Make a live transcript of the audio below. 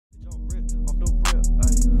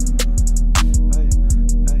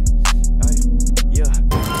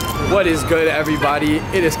What is good, everybody?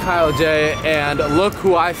 It is KyleJayHulsey, and look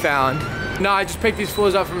who I found. No, I just picked these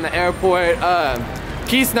fools up from the airport.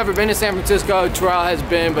 Keith's never been to San Francisco. Terrell has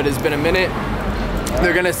been, but it's been a minute.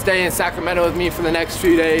 They're gonna stay in Sacramento with me for the next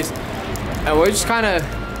few days, and we're just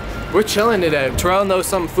we're chilling today. Terrell knows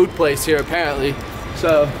some food place here apparently,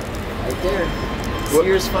 so right there.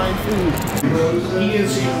 Here's fine food.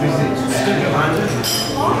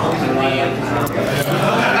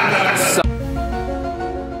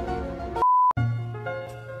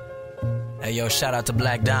 Hey yo, shout out to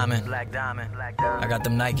Black Diamond. I got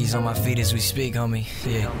them Nikes on my feet as we speak, homie.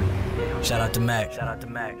 Yeah. Shout out to Mac.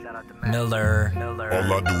 Miller.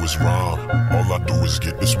 All I do is rhyme. All I do is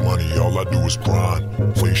get this money. All I do is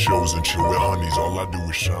grind. Play shows and chill with honeys. All I do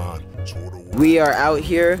is shine. We are out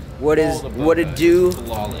here. What it do,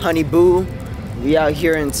 honey boo? We out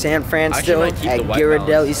here in San Fran still at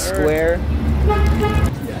Ghirardelli Square.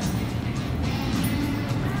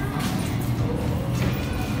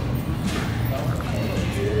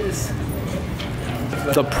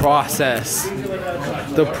 the process.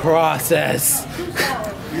 The process.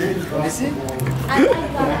 What is it?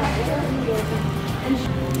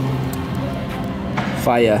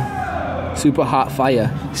 Fire. Super hot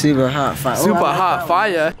fire. Super hot fire. Super hot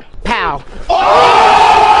fire. Pow.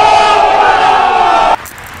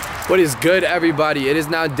 What is good, everybody? It is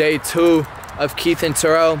now day 2 of Keith and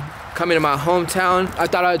Terrell coming to my hometown. I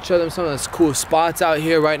thought I'd show them some of those cool spots out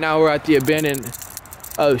here. Right now we're at the abandoned...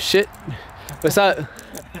 Oh shit. What's up?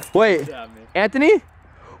 Wait, Anthony?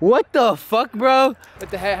 What the fuck, bro? What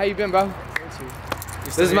the heck? How you been, bro?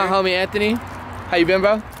 This is my homie Anthony. How you been,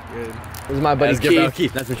 bro? Good. This is my buddy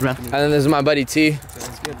Keith. That's what you meant. And then this is my buddy T.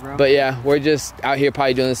 Sounds good, bro. But yeah, we're just out here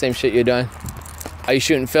probably doing the same shit you're doing. Are you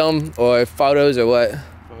shooting film or photos or what?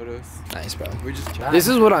 Photos. Nice, bro. We're just chatting. This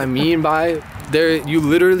is what I mean by you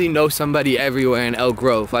literally know somebody everywhere in Elk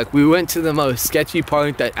Grove. Like, we went to the most sketchy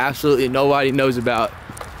park that absolutely nobody knows about,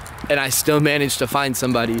 and I still managed to find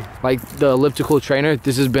somebody. Like the elliptical trainer,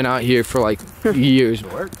 this has been out here for like years.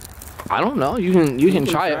 I don't know. You can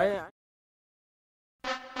try it.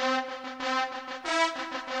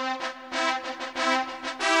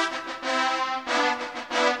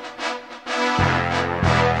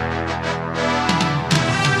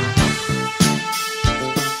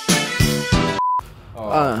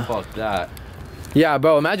 Fuck that. Yeah,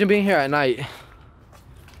 bro, imagine being here at night.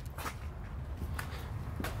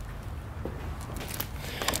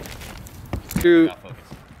 Dude.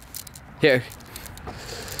 Here.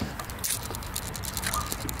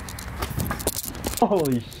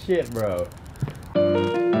 Holy shit, bro.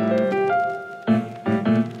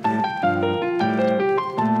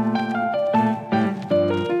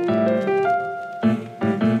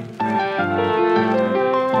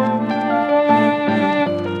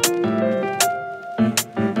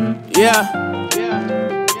 Yeah.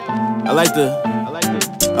 I like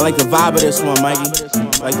the vibe of this one, Mikey.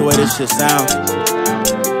 I like the way this shit sounds.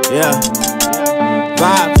 Yeah.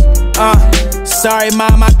 Vibe. Sorry,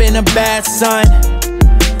 mom, I've been a bad son,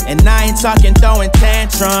 and I ain't talking throwing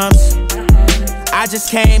tantrums. I just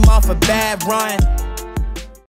came off a bad run.